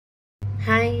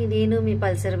Hi, నేను మీ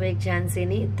Pulsar bike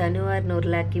ఝాన్సీని. తను are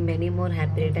నూర్లాకి many more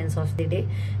happy returns of the day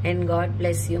and God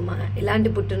bless you. ఇలాంటి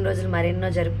పుట్టినరోజులు మరెన్నో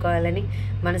జరుపుకోవాలని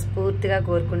మనస్ఫూర్తిగా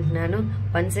కోరుకుంటున్నాను.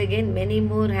 Once again many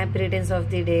more happy returns of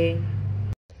the day.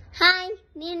 Hi,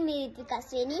 నేను మీ రిత్విక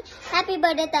శ్రేణి. హ్యాపీ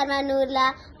బర్త్డే తర్వా నూర్లా.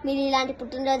 మీరు ఇలాంటి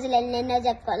పుట్టినరోజులు ఎన్నెన్నో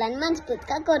జరుపుకోవాలని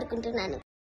మనస్ఫూర్తిగా కోరుకుంటున్నాను.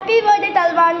 Happy birthday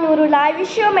Talwar Nurullah. I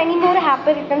wish you many more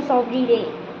happy returns of the day.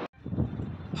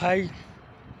 Hi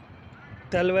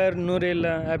Talwar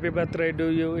నూరిల్లా, happy birthday to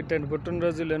you. ఇట్లాంటి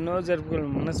పుట్టినరోజులు ఎన్నో జరుపుకోవాలి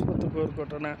మనస్ఫూర్తి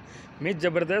కోరుకుంటున్నా. మీ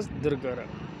జబర్దస్త్ దుర్గారా.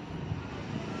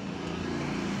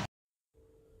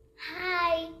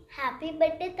 హాయ్, హ్యాపీ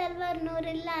బర్త్డే తల్వార్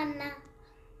నూరుల్లా అన్న.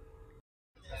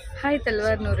 హాయ్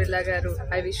తల్వార్ నూరిల్లా గారు,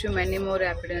 I wish you many more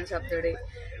happiness of the day.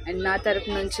 And నా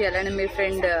తరపు నుంచి అలానే మీ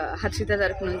ఫ్రెండ్ హర్షిత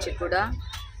తరపు నుంచి కూడా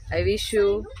I wish you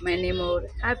many more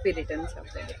happy returns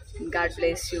of the day. God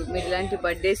bless you. మీరు ఇలాంటి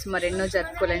బర్త్డేస్ మరెన్నో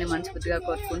జరుపుకోవాలని మనస్ఫూర్తిగా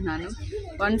కోరుకుంటున్నాను.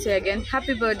 Once again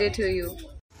happy birthday to you.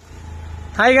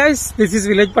 Hi guys, this is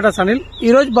village Pataas Anil.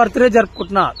 ఈ రోజు బర్త్డే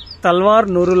జరుపుకుంటున్న తల్వార్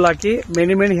నూరుల్లాకి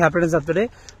many many happiness of the day.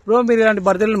 Bro, మీరు ఇలాంటి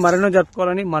బర్త్డేలు మరెన్నో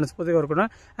జరుపుకోవాలని మనస్ఫూర్తిగా కోరుకున్నా.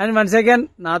 అండ్ వన్స్ అగైన్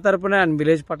నా తరపున అండ్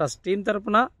విలేజ్ పటాస్ టీమ్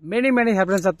తరపున many many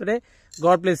happiness of the day.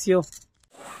 God bless you.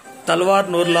 Talwar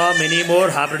Nurullah, many more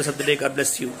happy returns of the day. God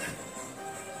bless you.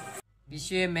 Wish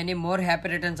you many more happy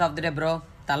returns of the day bro.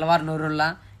 తల్వార్ నూరుల్లా,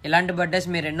 ఇలాంటి birthdays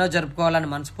మీరు ఎన్నో జరుపుకోవాలని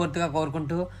మనస్ఫూర్తిగా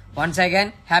కోరుకుంటూ once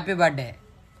again happy birthday.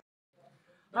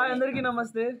 Hi, అందరికీ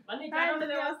నమస్తే.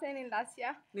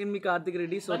 నేను మీ Karthik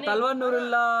Reddy. So తల్వార్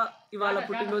నూరుల్లా ఇవాళ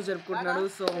పుట్టినరోజు జరుపుకుంటున్నాడు.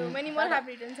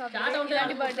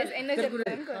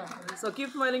 So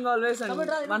keep smiling always and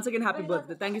once again happy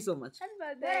birthday. Thank you so much.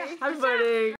 Happy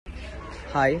birthday.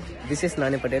 Hi, this is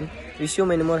Nani Patel. Wish you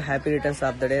many more happy returns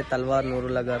of the day తల్వార్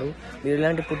నూరుల్లా గారు. మీరు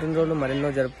ఇలాంటి పుట్టినరోజులు మరెన్నో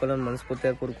జరుపుకోవాలని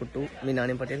మనస్ఫూర్తిగా కోరుకుంటూ మీ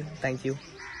Nani Patel. Thank you.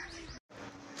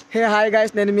 Hey hi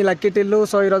guys, నేను మీ lucky Tillu.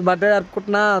 So ఈరోజు birthday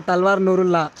జరుపుకుంటున్నా Talwar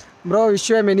Nurullah. Bro, wish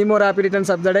you many more happy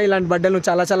returns of the day. ఇలాంటి బర్త్డేలు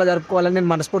చాలా చాలా జరుపుకోవాలని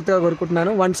నేను మనస్ఫూర్తిగా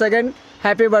కోరుకుంటున్నాను. Once again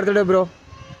happy birthday bro.